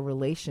poor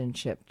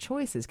relationship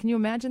choices. Can you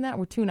imagine that?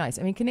 We're too nice.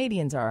 I mean,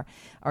 Canadians are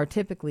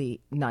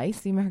typically nice.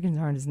 The Americans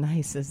aren't as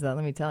nice as that.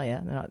 Let me tell you,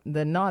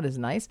 they're not as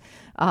nice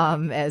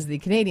as the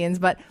Canadians.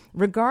 But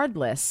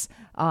regardless,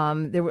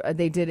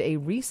 they did a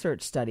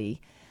research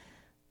study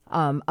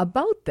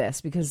about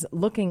this, because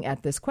looking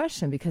at this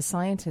question, because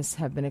scientists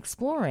have been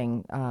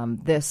exploring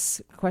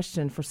this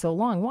question for so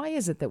long. Why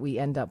is it that we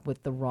end up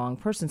with the wrong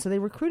person? So they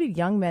recruited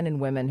young men and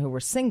women who were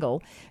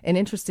single and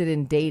interested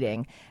in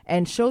dating,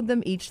 and showed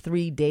them each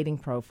 3 dating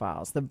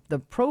profiles. The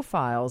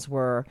profiles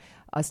were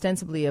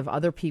ostensibly of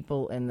other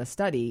people in the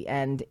study,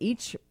 and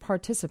each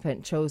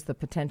participant chose the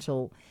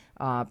potential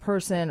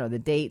person or the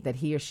date that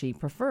he or she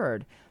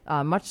preferred,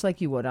 much like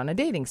you would on a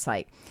dating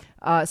site.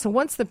 So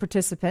once the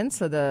participants,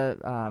 so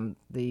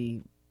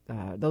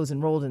those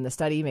enrolled in the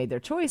study, made their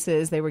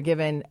choices, they were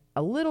given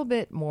a little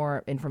bit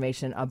more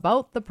information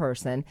about the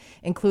person,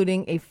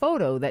 including a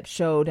photo that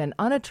showed an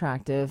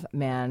unattractive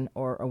man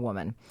or a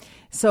woman.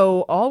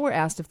 So all were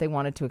asked if they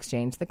wanted to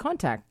exchange the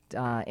contact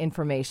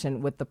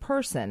information with the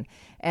person.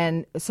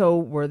 And so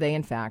were they,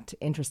 in fact,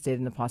 interested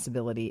in the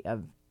possibility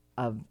of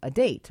a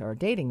date or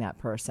dating that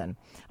person?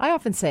 I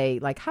often say,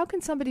 like, how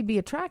can somebody be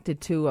attracted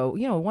to a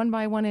 1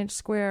 by 1 inch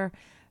square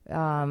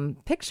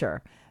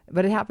picture?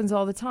 But it happens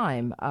all the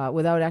time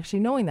without actually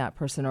knowing that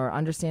person or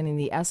understanding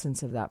the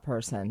essence of that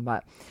person.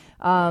 But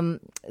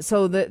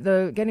so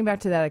the getting back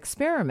to that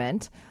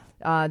experiment,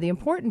 the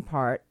important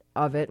part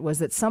of it was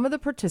that some of the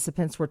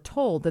participants were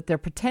told that their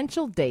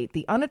potential date,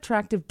 the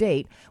unattractive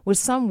date, was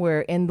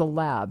somewhere in the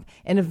lab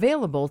and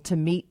available to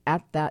meet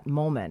at that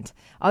moment.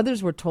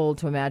 Others were told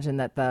to imagine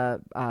that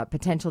the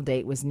potential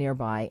date was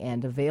nearby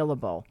and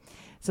available.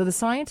 So the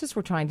scientists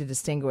were trying to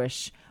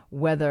distinguish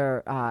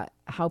whether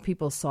how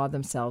people saw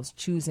themselves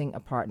choosing a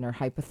partner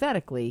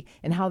hypothetically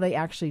and how they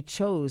actually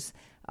chose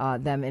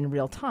them in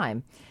real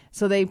time.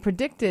 So they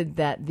predicted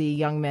that the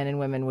young men and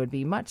women would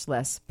be much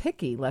less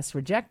picky, less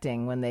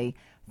rejecting when they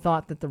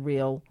thought that the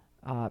real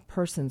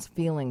person's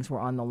feelings were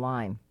on the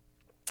line.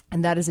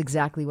 And that is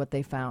exactly what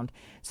they found.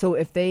 So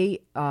if they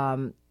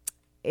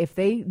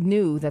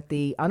knew that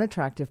the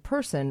unattractive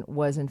person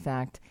was in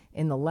fact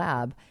in the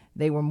lab,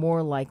 they were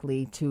more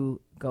likely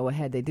to go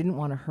ahead. They didn't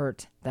want to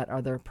hurt that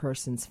other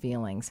person's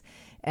feelings.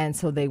 And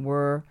so they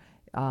were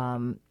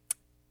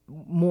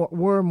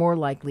more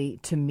likely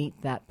to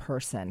meet that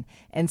person.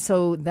 And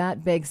so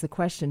that begs the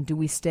question, do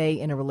we stay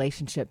in a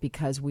relationship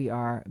because we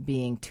are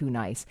being too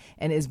nice?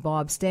 And is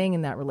Bob staying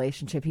in that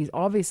relationship? He's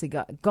obviously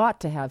got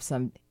to have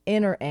some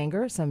inner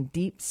anger, some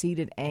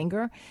deep-seated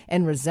anger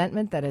and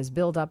resentment that has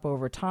built up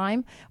over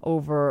time,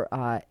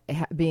 over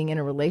being in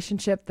a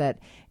relationship that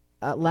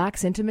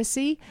lacks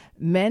intimacy.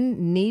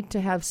 Men need to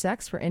have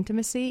sex for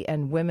intimacy,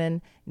 and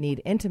women need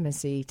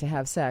intimacy to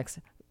have sex.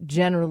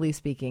 Generally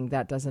speaking,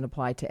 that doesn't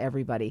apply to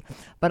everybody.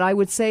 But I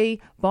would say,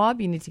 Bob,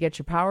 you need to get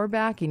your power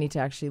back. You need to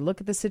actually look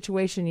at the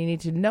situation. You need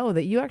to know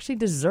that you actually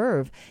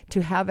deserve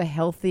to have a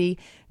healthy,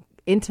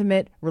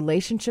 intimate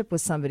relationship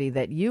with somebody,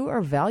 that you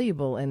are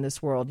valuable in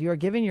this world. You are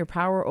giving your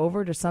power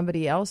over to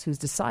somebody else who's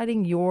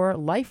deciding your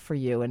life for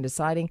you and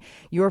deciding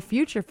your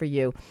future for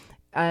you.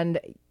 And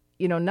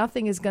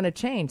nothing is going to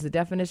change. The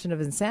definition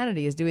of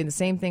insanity is doing the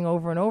same thing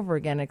over and over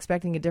again,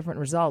 expecting a different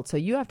result. So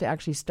you have to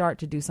actually start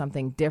to do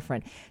something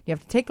different. You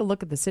have to take a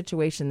look at the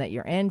situation that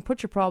you're in,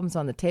 put your problems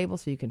on the table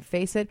so you can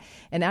face it,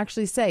 and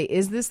actually say,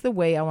 is this the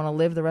way I want to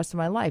live the rest of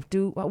my life?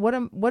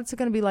 What's it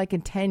going to be like in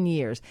 10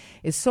 years?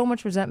 Is so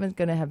much resentment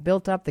going to have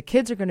built up? The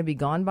kids are going to be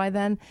gone by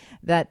then,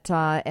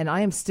 and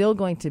I am still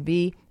going to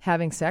be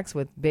having sex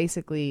with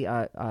basically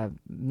a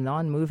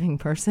non-moving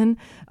person,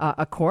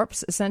 a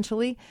corpse,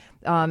 essentially.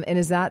 And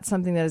is that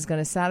something that is going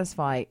to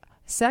satisfy?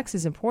 Sex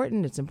is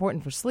important. It's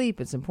important for sleep.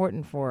 It's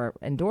important for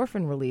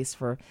endorphin release,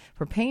 for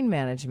pain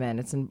management.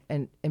 It's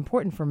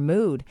important for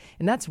mood.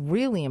 And that's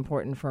really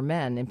important for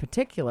men in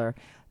particular.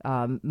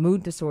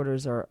 Mood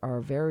disorders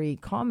are very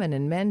common,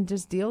 and men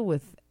just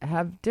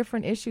have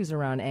different issues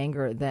around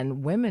anger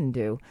than women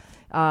do.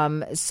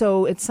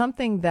 So it's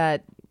something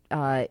that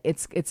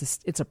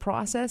it's a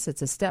process.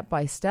 It's a step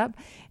by step,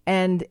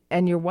 and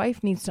your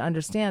wife needs to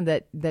understand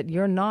that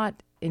you're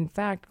not, in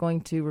fact,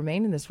 going to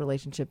remain in this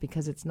relationship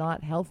because it's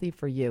not healthy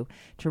for you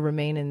to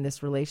remain in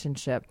this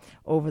relationship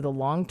over the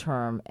long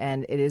term,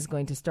 and it is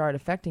going to start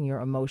affecting your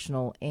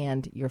emotional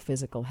and your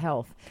physical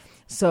health.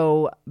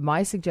 So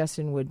my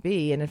suggestion would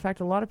be, and in fact,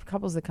 a lot of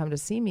couples that come to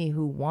see me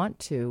who want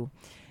to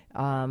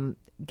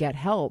get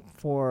help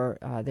for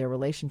their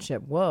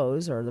relationship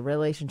woes or the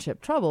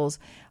relationship troubles,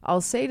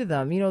 I'll say to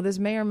them, this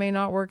may or may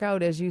not work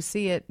out as you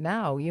see it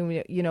now.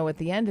 At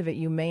the end of it,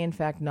 you may in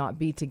fact not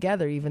be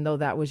together, even though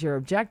that was your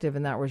objective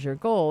and that was your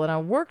goal. And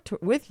I'll work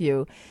with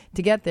you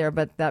to get there,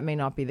 but that may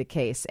not be the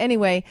case.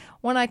 Anyway,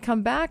 when I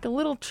come back, a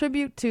little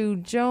tribute to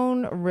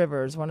Joan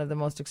Rivers, one of the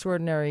most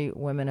extraordinary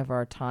women of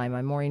our time.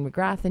 I'm Maureen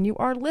McGrath, and you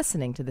are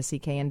listening to the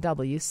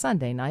CKNW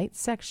Sunday Night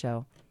Sex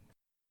Show.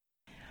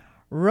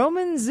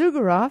 Roman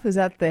Zugarov, who's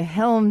at the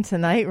helm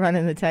tonight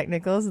running the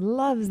technicals,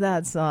 loves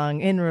that song,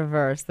 In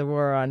Reverse, The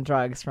War on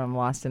Drugs from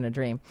Lost in a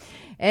Dream.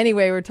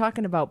 Anyway, we're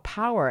talking about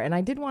power, and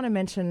I did want to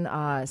mention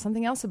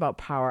something else about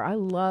power. I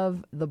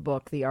love the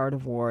book, The Art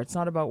of War. It's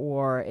not about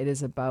war. It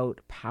is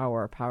about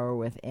power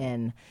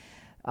within.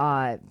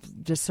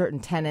 Just certain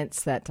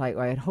tenets that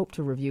I had hoped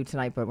to review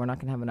tonight, but we're not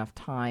going to have enough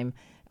time.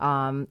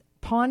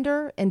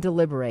 Ponder and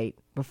deliberate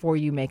before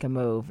you make a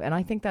move, and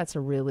I think that's a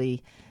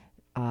really...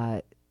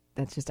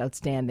 that's just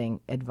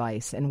outstanding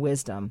advice and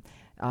wisdom.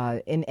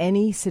 In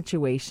any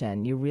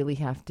situation, you really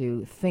have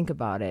to think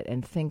about it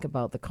and think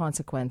about the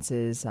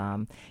consequences.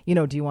 Do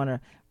you want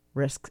to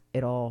risk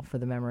it all for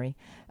the memory?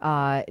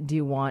 Do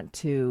you want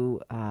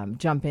to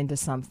jump into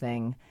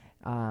something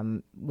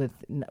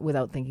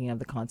without thinking of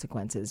the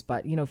consequences?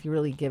 But, if you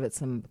really give it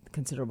some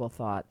considerable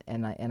thought,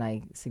 and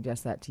I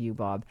suggest that to you,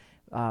 Bob,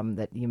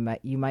 that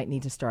you might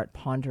need to start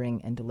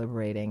pondering and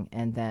deliberating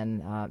and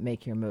then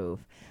make your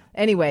move.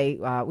 Anyway,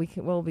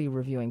 we'll be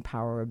reviewing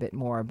power a bit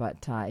more,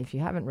 but if you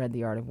haven't read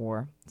The Art of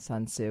War,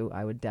 Sun Tzu,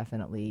 I would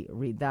definitely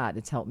read that.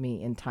 It's helped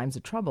me in times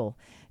of trouble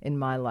in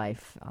my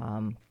life.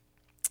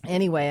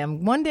 Anyway,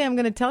 one day I'm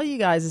going to tell you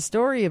guys a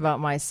story about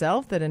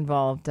myself that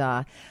involved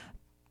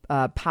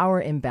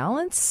power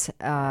imbalance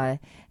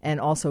and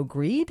also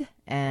greed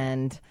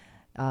and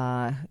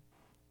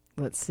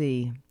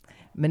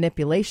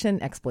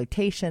manipulation,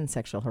 exploitation,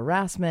 sexual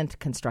harassment,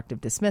 constructive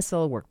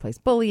dismissal, workplace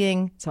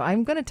bullying. So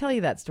I'm going to tell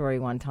you that story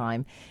one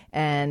time,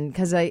 and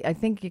because I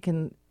think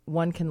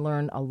one can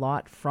learn a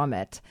lot from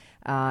it,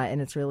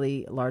 and it's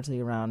really largely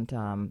around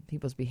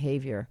people's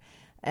behavior.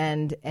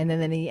 and then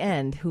in the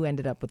end, who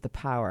ended up with the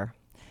power.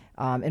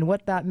 And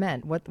what that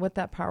meant, what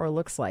that power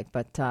looks like.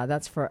 But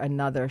that's for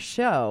another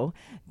show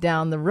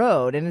down the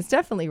road. And it's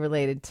definitely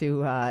related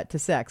to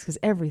sex, because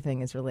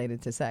everything is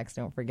related to sex.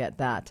 Don't forget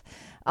that.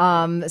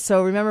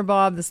 So remember,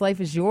 Bob, this life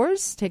is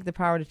yours. Take the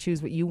power to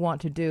choose what you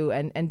want to do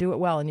and do it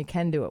well. And you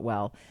can do it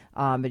well.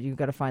 But you've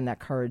got to find that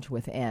courage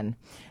within.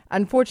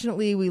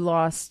 Unfortunately, we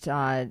lost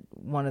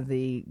one of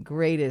the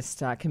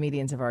greatest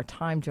comedians of our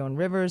time, Joan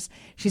Rivers.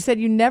 She said,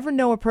 you never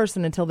know a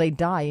person until they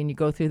die and you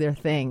go through their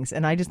things.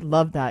 And I just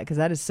love that, because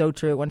that is so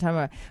true. One time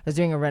I was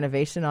doing a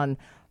renovation on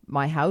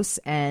my house,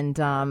 and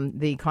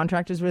the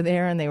contractors were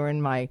there, and they were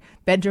in my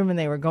bedroom, and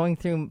they were going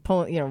through,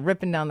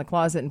 ripping down the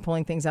closet and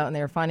pulling things out, and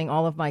they were finding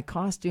all of my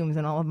costumes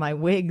and all of my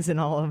wigs and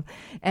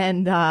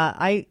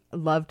I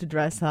love to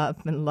dress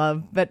up and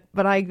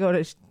but I go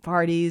to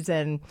parties,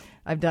 and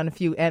I've done a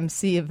few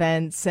MC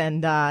events,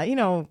 and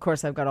of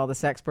course I've got all the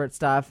sexpert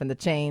stuff and the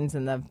chains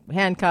and the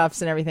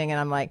handcuffs and everything, and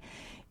I'm like,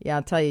 yeah,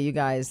 I'll tell you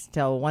guys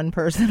tell one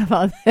person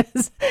about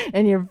this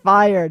and you're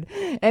fired.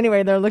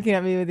 Anyway, they're looking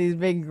at me with these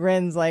big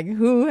grins like,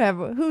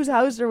 whose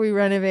house are we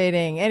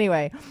renovating?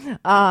 Anyway,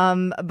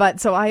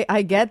 but so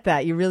I get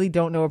that. You really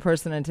don't know a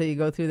person until you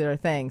go through their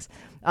things.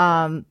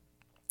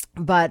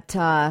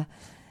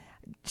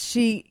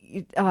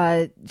 She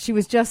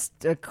was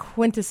just a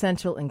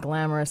quintessential and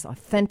glamorous,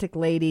 authentic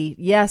lady.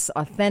 Yes,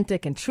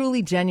 authentic and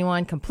truly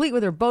genuine, complete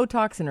with her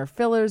Botox and her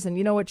fillers. And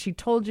you know what? She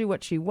told you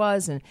what she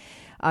was. And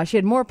she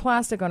had more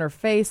plastic on her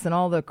face than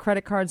all the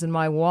credit cards in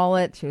my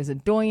wallet. She was a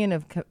doyen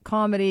of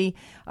comedy,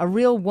 a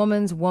real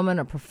woman's woman,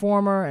 a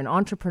performer, an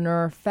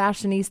entrepreneur,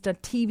 fashionista,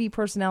 TV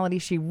personality.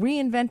 She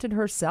reinvented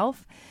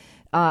herself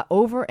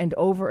over and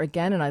over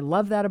again. And I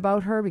love that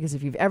about her, because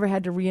if you've ever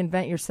had to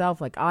reinvent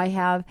yourself like I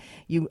have,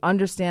 you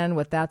understand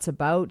what that's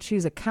about.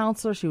 She's a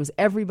counselor. She was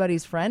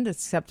everybody's friend,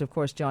 except, of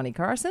course, Johnny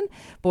Carson.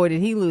 Boy, did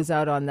he lose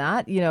out on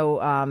that,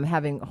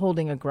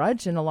 holding a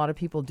grudge. And a lot of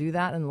people do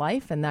that in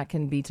life, and that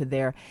can be to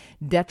their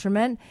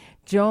detriment.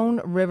 Joan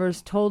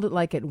Rivers told it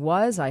like it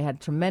was. I had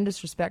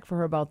tremendous respect for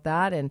her about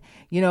that. And,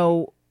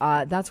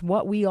 that's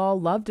what we all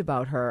loved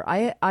about her.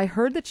 I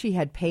heard that she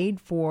had paid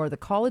for the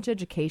college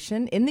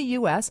education in the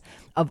U.S.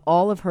 of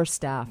all of her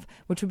staff,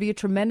 which would be a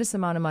tremendous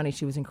amount of money.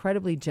 She was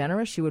incredibly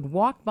generous. She would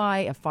walk by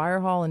a fire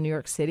hall in New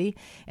York City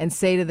and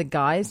say to the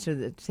guys,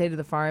 say to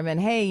the firemen,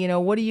 hey,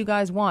 what do you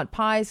guys want?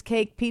 Pies,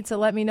 cake, pizza,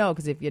 let me know.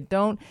 Because if you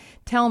don't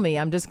tell me,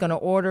 I'm just going to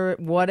order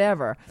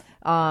whatever.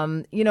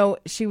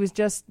 She was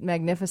just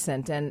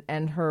magnificent.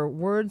 And her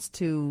words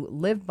to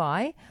live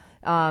by,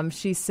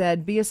 she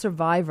said, be a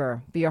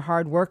survivor, be a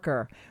hard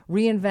worker,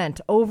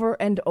 reinvent over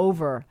and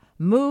over,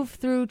 move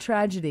through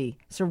tragedy,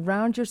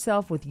 surround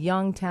yourself with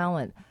young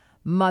talent,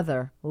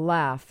 mother,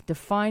 laugh,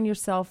 define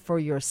yourself for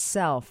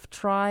yourself,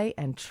 try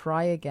and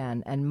try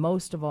again, and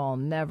most of all,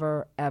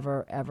 never,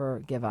 ever,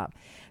 ever give up.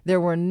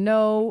 There were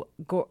no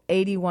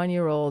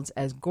 81-year-olds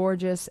as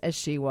gorgeous as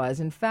she was.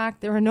 In fact,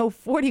 there are no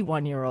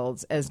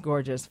 41-year-olds as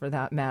gorgeous, for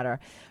that matter,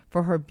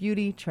 for her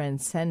beauty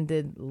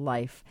transcended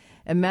life.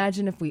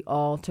 Imagine if we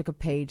all took a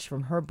page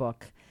from her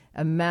book.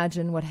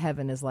 Imagine what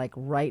heaven is like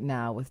right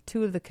now with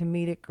two of the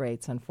comedic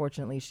greats.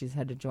 Unfortunately, she's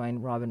had to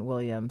join Robin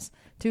Williams.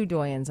 Two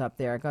doyens up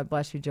there. God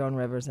bless you, Joan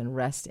Rivers, and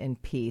rest in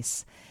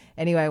peace.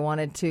 Anyway, I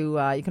wanted to,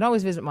 you can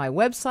always visit my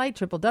website,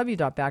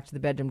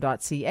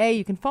 www.backtothebedroom.ca.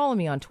 You can follow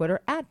me on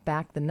Twitter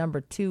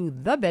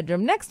 @back2thebedroom.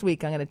 Next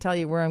week, I'm going to tell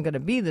you where I'm going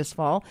to be this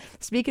fall,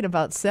 speaking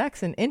about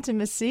sex and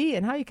intimacy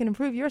and how you can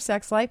improve your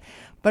sex life.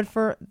 But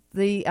for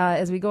the,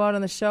 as we go out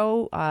on the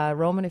show,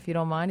 Roman, if you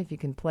don't mind, if you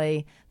can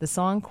play the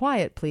song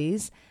Quiet,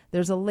 please.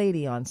 There's a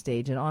lady on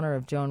stage in honor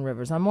of Joan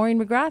Rivers. I'm Maureen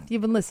McGrath.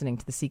 You've been listening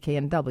to the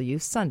CKNW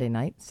Sunday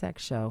Night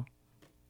Sex Show.